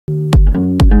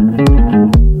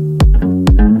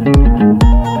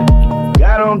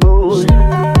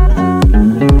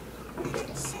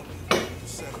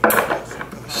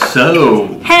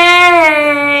So...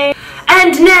 Hey!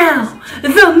 And now,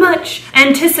 the much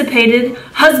anticipated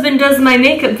Husband Does My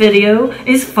Makeup video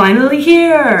is finally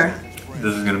here.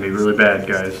 This is gonna be really bad,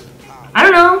 guys. I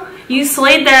don't know. You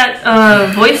slayed that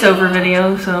voiceover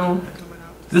video, so...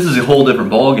 This is a whole different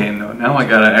ball game, though. Now I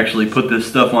gotta actually put this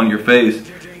stuff on your face.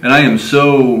 And I am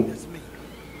so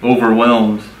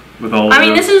overwhelmed with all of I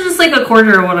mean, this is just like a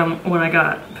quarter of what I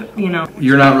got, you know.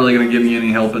 You're not really gonna give me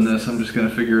any help in this. I'm just gonna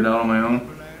figure it out on my own.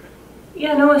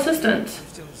 Yeah, no assistance.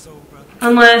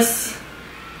 Unless...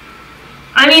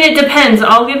 I mean, it depends.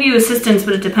 I'll give you assistance,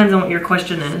 but it depends on what your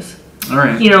question is.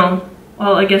 Alright. You know,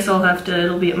 well, I guess I'll have to,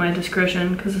 it'll be at my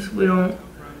discretion, because we don't,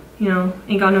 you know,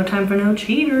 ain't got no time for no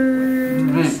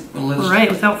cheaters. Alright,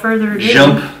 without further ado.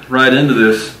 Jump right into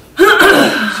this.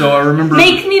 So I remember...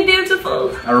 Make me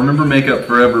beautiful! I remember makeup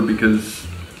forever because,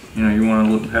 you know, you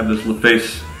want to have this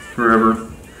face forever.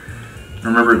 I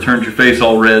remember it turns your face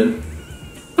all red.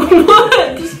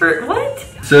 What? Just for, what?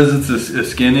 It says it's a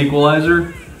skin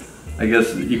equalizer. I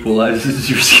guess it equalizes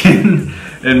your skin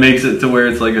and makes it to where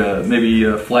it's like maybe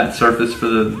a flat surface for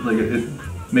the, like it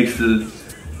makes the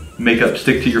makeup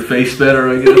stick to your face better,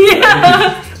 I guess.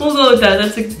 Yeah, we'll go with that.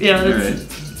 That's a, yeah.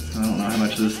 That's, right. I don't know how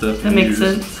much of this stuff. That makes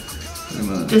sense.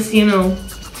 Just, you know,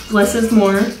 less is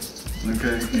more.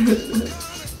 Okay.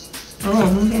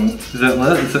 Oh, okay. Is that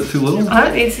less? Is that too little?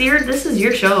 It's your. This is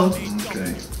your show.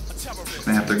 Okay.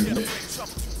 I have to.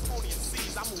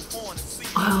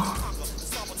 Wow.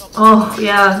 Oh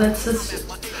yeah, that's just,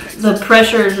 the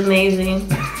pressure is amazing.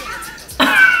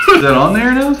 Is that on there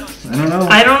enough? I don't know.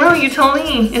 I don't know. You tell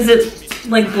me. Is it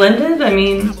like blended? I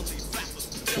mean.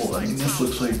 Well, I mean, this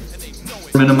looks like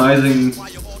minimizing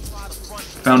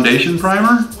foundation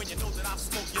primer.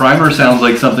 Primer sounds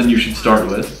like something you should start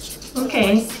with.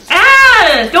 Okay.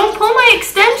 Ah! Don't pull my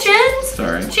extensions.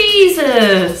 Sorry.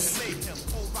 Jesus.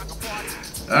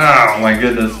 Oh my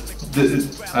goodness.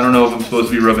 I don't know if I'm supposed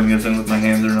to be rubbing this in with my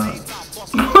hands or not.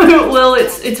 Well,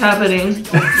 it's happening.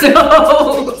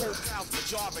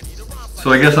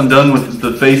 So I guess I'm done with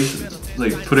the face,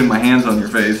 like putting my hands on your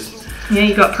face. Yeah,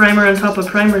 you got primer on top of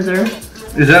primer there.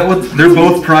 Is that what, they're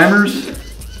both primers?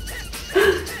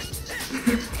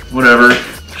 Whatever.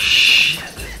 Shit.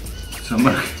 So I'm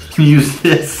gonna use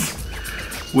this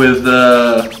with,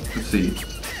 let's see,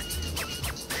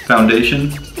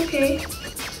 foundation. Okay.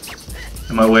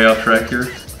 Am I way off track here?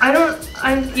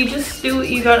 You just do what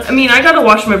you got. I mean, I gotta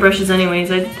wash my brushes anyways.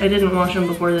 I didn't wash them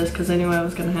before this because I knew I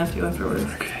was gonna have to afterwards.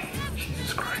 Okay,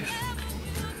 Jesus Christ.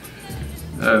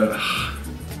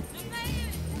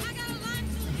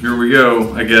 Here we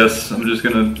go, I guess. I'm just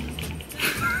gonna...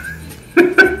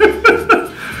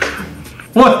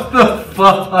 What the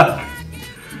fuck?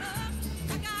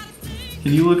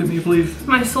 Can you look at me, please?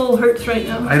 My soul hurts right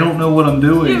now. I don't know what I'm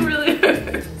doing. It really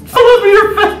hurts. All over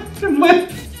your fucking lips.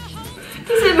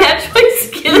 Does it match my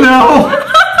skin? No.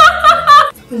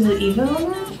 Is it even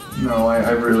on that? No,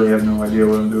 I really have no idea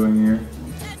what I'm doing here.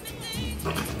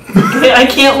 Okay, I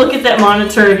can't look at that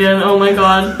monitor again. Oh my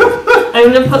god.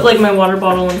 I'm gonna put like my water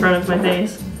bottle in front of my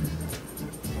face.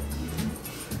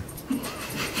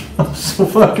 I'm so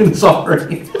fucking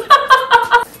sorry.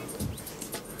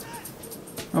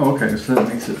 Oh, okay, so that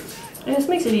makes it... Yeah, this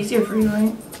makes it easier for you,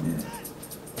 right? Yeah.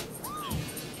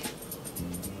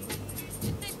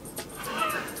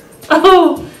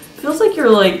 Oh! Feels like you're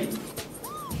like...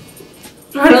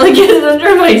 trying to like get it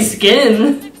under my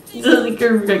skin. It's like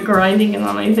you're like, grinding it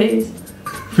on my face.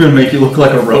 I'm gonna make you look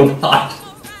like a robot.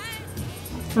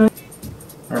 I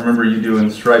remember you doing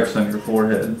stripes on your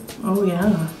forehead. Oh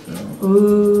yeah. So.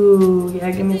 Ooh, yeah,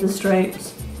 give me the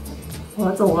stripes. Well,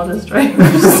 that's a lot of stripes.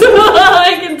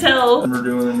 I can tell. We're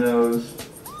doing the nose.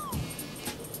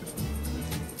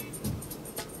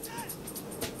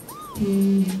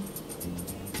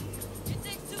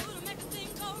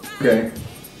 Okay.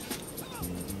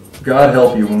 God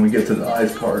help you when we get to the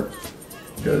eyes part.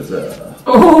 Because,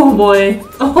 Oh boy.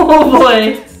 Oh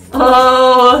boy.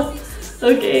 Oh.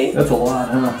 Okay. that's a lot,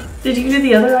 huh? Did you do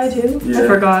the other eye too? Yeah. I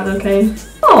forgot, okay.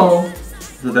 Oh.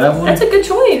 Is it that one? That's a good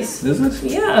choice. Is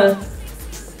it? Yeah.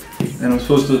 And I'm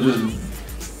supposed to just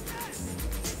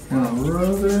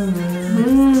rub it in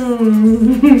there.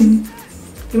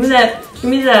 Give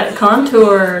me that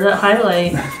contour, that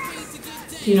highlight.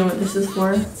 Do you know what this is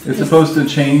for? It's supposed to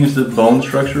change the bone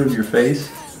structure of your face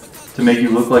to make you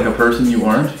look like a person you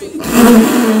aren't.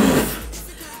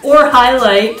 Or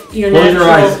highlight your Close natural... your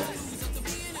eyes.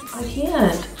 I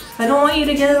can't. I don't want you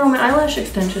to get it on my eyelash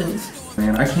extensions.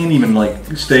 Man, I can't even like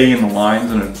stay in the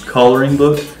lines in a coloring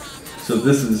book. So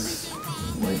this is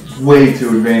like way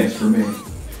too advanced for me.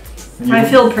 I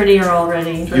feel prettier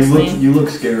already, trust me. You look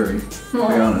scary, to be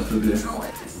honest with you.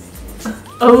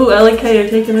 Oh, I like how you're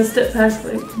taking a step back.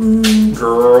 Like,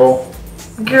 Girl.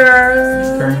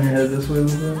 Girl. Turn your head this way a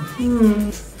little bit.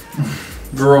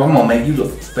 Hmm. Girl, I'm gonna make you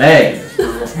look fabulous.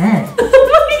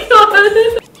 Oh my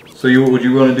god. So would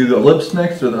you want to do the lips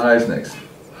next or the eyes next?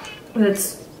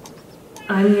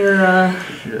 I'm your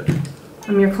Shit.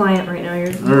 I'm your client right now.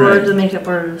 You're Alright. the makeup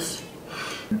artist.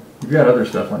 You've got other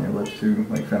stuff on your lips too,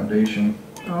 like foundation.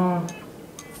 Oh,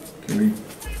 Can we?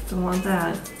 don't want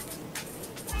that.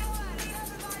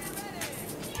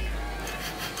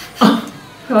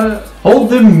 God. Hold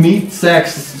the meat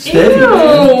sacks steady, Ew,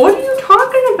 man. what are you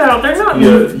talking about? They're not.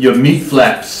 Your meat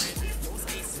flaps.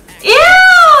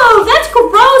 Ew, that's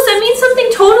gross. I mean something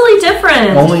totally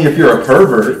different. Only if you're a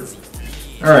pervert.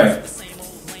 Alright.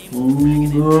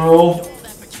 Ooh, girl.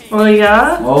 Oh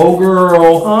yeah. Oh,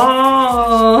 girl.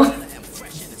 Oh,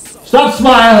 Stop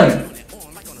smiling!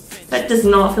 that does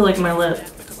not feel like my lip.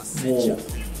 Whoa.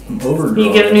 Overdraw.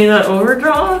 You giving me that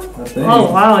overdraw? I think. Oh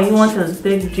wow, you want those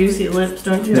big juicy lips,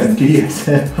 don't you? Yeah,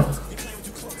 DSL.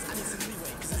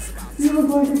 You look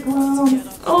like a clown.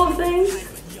 Oh, thanks.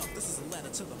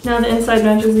 Now the inside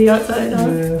matches the outside, huh?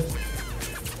 Yeah.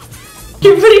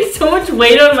 You're putting so much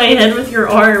weight on my head with your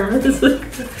arm. It's like...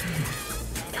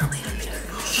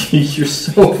 You're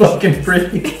so fucking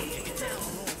pretty.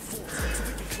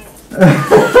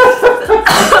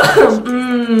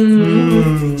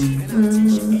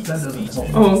 That doesn't help.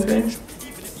 Oh, okay.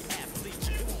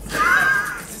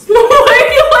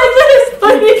 Why is that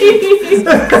funny?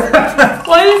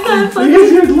 Why is that funny?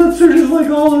 Because your lips are just like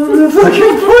all over the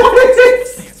fucking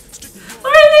place.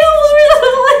 Why are they all over the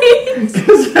place?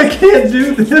 Because I can't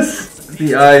do this.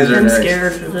 The eyes are I'm next.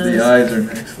 scared for this. The eyes are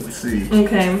next. Let's see.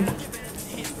 Okay.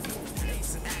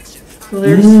 So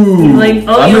there's Ooh. like,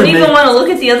 oh, I'm you don't gonna even make- want to look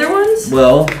at the other ones?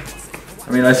 Well,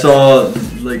 I mean, I saw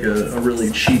like a really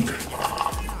cheap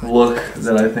look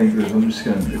that I think that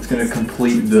it's gonna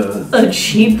complete the A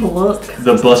cheap look.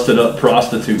 busted up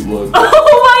prostitute look.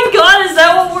 Oh my god, is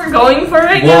that what we're going for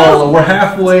right Well, we're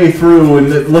halfway through, and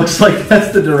it looks like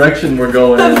that's the direction we're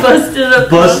going now? in.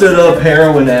 Busted up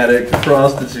heroin addict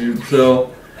prostitute.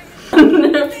 So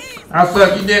I'll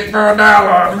suck your dick for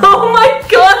 $1. Oh my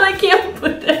god, I can't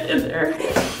put that in there.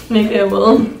 Maybe I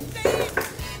will.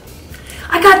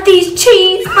 I got these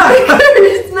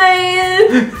cheeseburgers,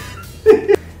 man!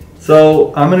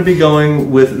 So I'm gonna be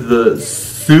going with the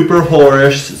super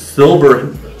whorish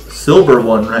silver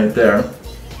one right there.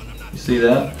 You see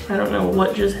that? I don't know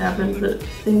what just happened, but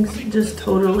things just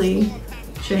totally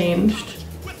changed.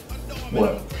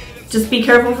 What? Just be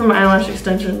careful for my eyelash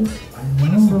extensions. I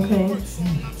know. Okay.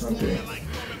 Okay.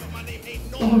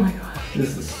 Oh my god.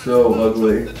 This is so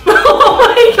ugly. Oh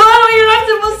my god, you're not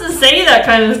supposed to say that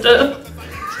kind of stuff.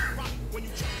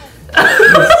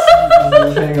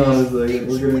 Hang on a second.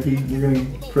 We're gonna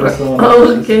press on.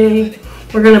 Okay.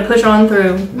 We're gonna push on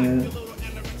through. Yeah.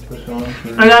 Push on.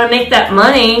 Through. I gotta make that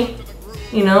money,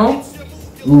 you know?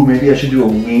 Ooh, maybe I should do a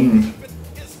wing.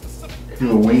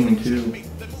 Do a wing too.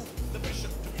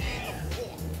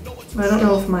 I don't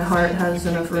know if my heart has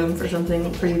enough room for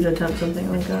you to attempt something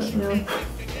like that, you know?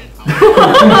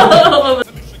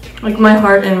 Like my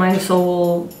heart and my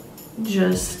soul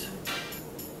just,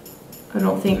 I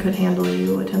don't think could handle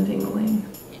you attempting a wing.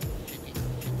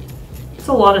 It's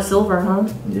a lot of silver, huh?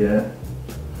 Yeah.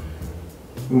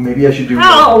 Ooh, maybe I should do.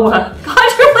 Ow! God,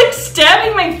 you're like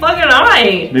stabbing my fucking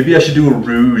eye! Maybe I should do a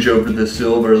rouge over the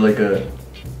silver, like a.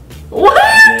 What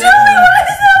are you doing? What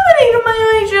is happening to my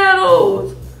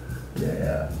eyeshadows?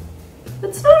 Yeah.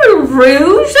 That's not a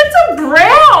rouge, that's a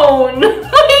brown!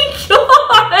 Oh my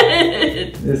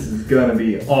god! This is gonna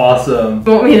be awesome.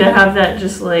 You want me to have that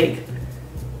just like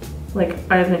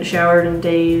I haven't showered in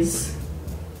days?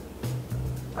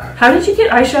 How did you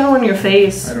get eyeshadow on your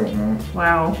face? I don't know.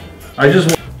 Wow. I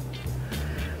just.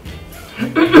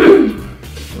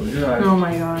 Close your eyes. Oh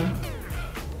my god.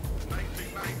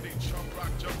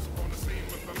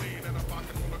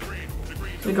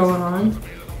 Is it going on?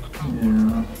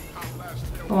 Yeah.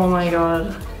 Oh my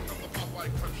god.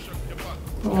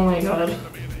 Oh my god.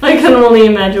 I can only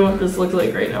imagine what this looks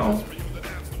like right now.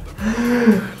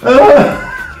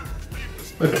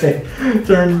 Okay,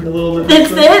 turn a little bit.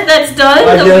 That's it? That's done?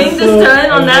 I The guess wing is so.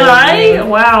 done on that Yeah. eye?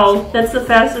 Wow. That's the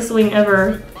fastest wing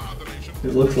ever.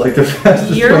 It looks like the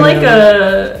fastest. You're thing like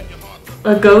ever.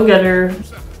 a go-getter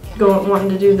wanting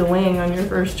to do the wing on your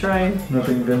first try.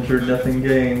 Nothing ventured, nothing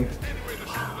gained.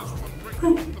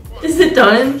 Is it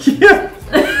done? Yeah.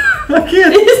 I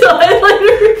can't. Is the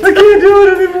eyeliner I can't do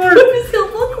it anymore. What does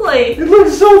it look like? It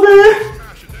looks so bad.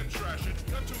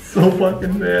 So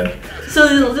fucking bad.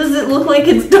 So does it look like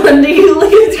it's done to you?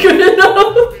 Like it's good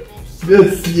enough?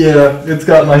 It's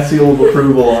got my seal of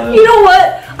approval on it. You know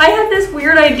what? I had this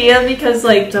weird idea because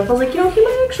like Jeff was like, you know, he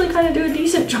might actually kind of do a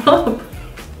decent job.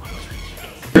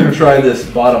 I'm gonna try this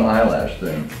bottom eyelash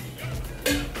thing.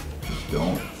 Just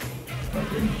don't.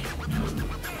 Okay.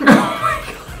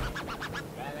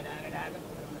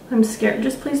 I'm scared.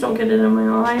 Just please don't get it in my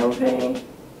eye, okay?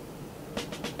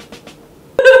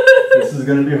 This is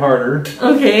gonna be harder.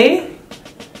 Okay.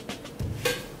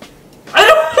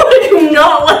 I do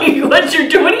not like what you're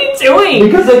doing. What are you doing?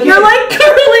 Because I can't. You're like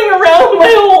curling around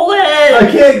my whole head.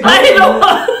 I can't. I don't.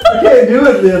 I can't do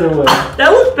it the other way.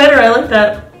 That looks better. I like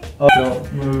that. Oh,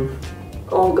 don't move.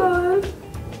 Oh god.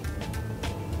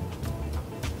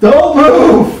 Don't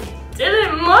move.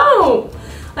 Didn't move.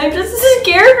 I'm just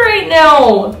scared right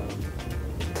now.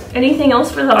 Anything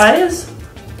else for the eyes?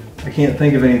 I can't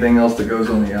think of anything else that goes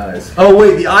on the eyes. Oh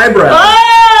wait, the eyebrows.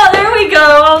 Oh, there we go.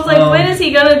 I was like, when is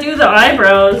he gonna do the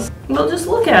eyebrows? Well, just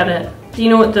look at it. Do you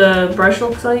know what the brush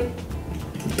looks like?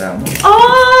 That one.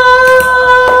 Oh,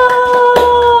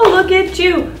 look at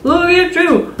you. Look at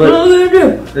you. But look at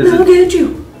you. Look at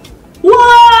you.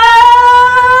 What?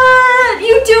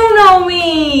 You do know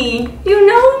me. You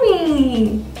know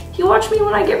me. You watch me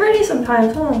when I get ready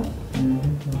sometimes, huh?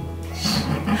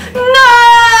 No,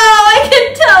 I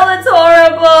can tell it's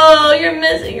horrible. You're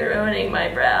missing, you're ruining my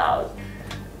brows.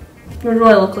 What do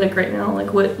I look like right now?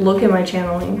 Like, what look am I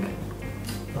channeling?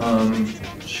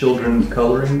 Children's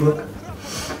coloring book.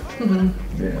 Mm-hmm.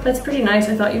 Yeah. That's pretty nice.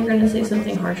 I thought you were gonna say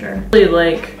something harsher. Really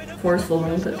like forceful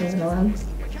when you put things on.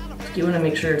 You want to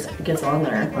make sure it gets on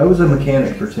there. I was a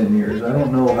mechanic for 10 years. I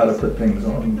don't know how to put things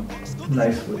on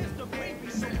nicely.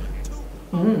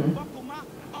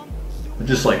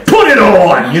 Just like, put it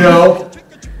on, you know?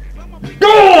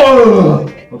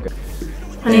 Okay.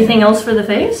 Anything else for the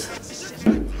face?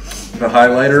 The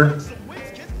highlighter.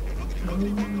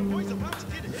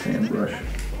 The fan brush.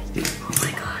 Oh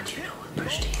my god, you know what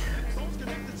brush to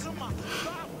use.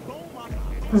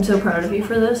 I'm so proud of you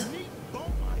for this.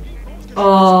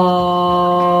 Oh,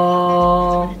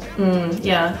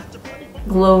 yeah.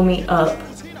 Glow me up.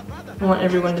 I want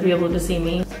everyone to be able to see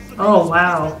me. Oh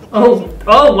wow. Oh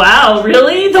wow,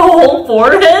 really? The whole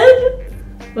forehead?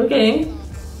 Okay.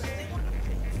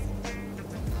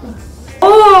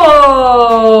 Oh!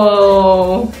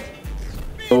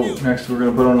 Oh, next we're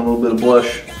gonna put on a little bit of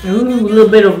blush. Ooh, a little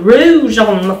bit of rouge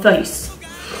on my face.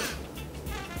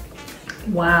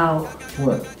 Wow.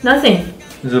 What? Nothing.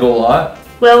 Is it a lot?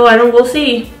 Well, we'll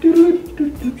see. I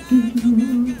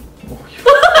knew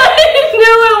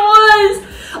it was!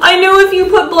 I knew if you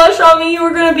put blush on me, you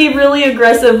were gonna be really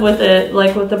aggressive with it.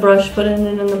 Like with the brush, put it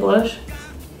in the blush.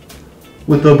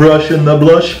 With the brush and the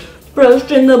blush. Brush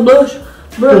in the blush.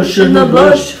 Brush in the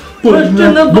blush. Brush in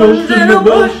the blush. In the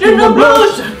blush. In the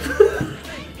blush.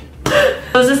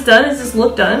 Is this done? Is this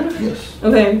look done? Yes.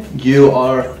 Okay. You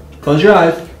are. Close your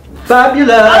eyes. Fabulous!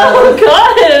 Oh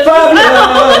god! Fabulous!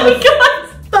 Oh my god!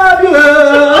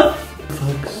 Fabulous!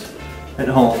 Folks at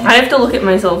home. I have to look at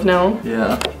myself now.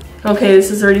 Yeah. Okay, this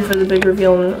is ready for the big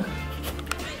reveal. Ew!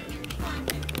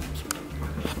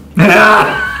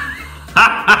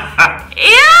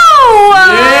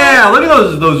 Yeah, look at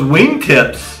those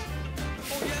wingtips.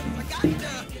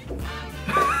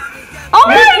 Oh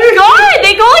my god!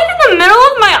 They go like in the middle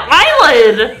of my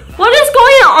eyelid! What is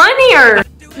going on here?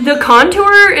 The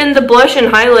contour and the blush and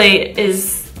highlight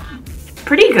is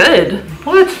pretty good.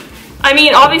 What? I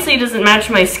mean, obviously it doesn't match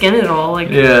my skin at all. Like,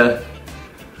 yeah.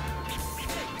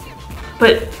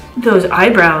 But those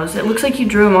eyebrows, it looks like you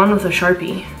drew them on with a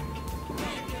Sharpie.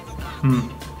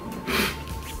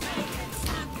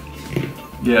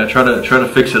 Yeah, try to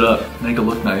fix it up. Make it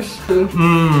look nice.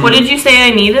 What did you say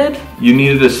I needed? You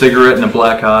needed a cigarette and a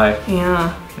black eye.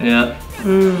 Yeah. Yeah.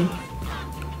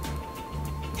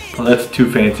 Well, that's too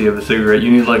fancy of a cigarette.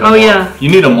 You need like a yeah. You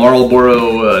need a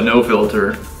Marlboro no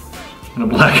filter and a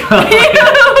black eye.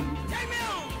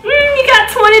 You got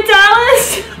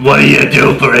 $20? What do you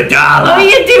do for $1? What do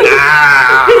you do?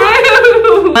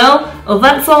 Well,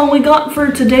 that's all we got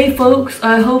for today, folks.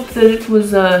 I hope that it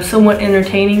was somewhat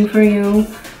entertaining for you.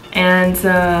 And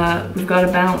we've got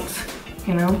to bounce,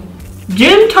 you know?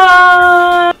 Gym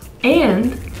time!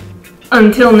 And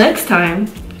until next time,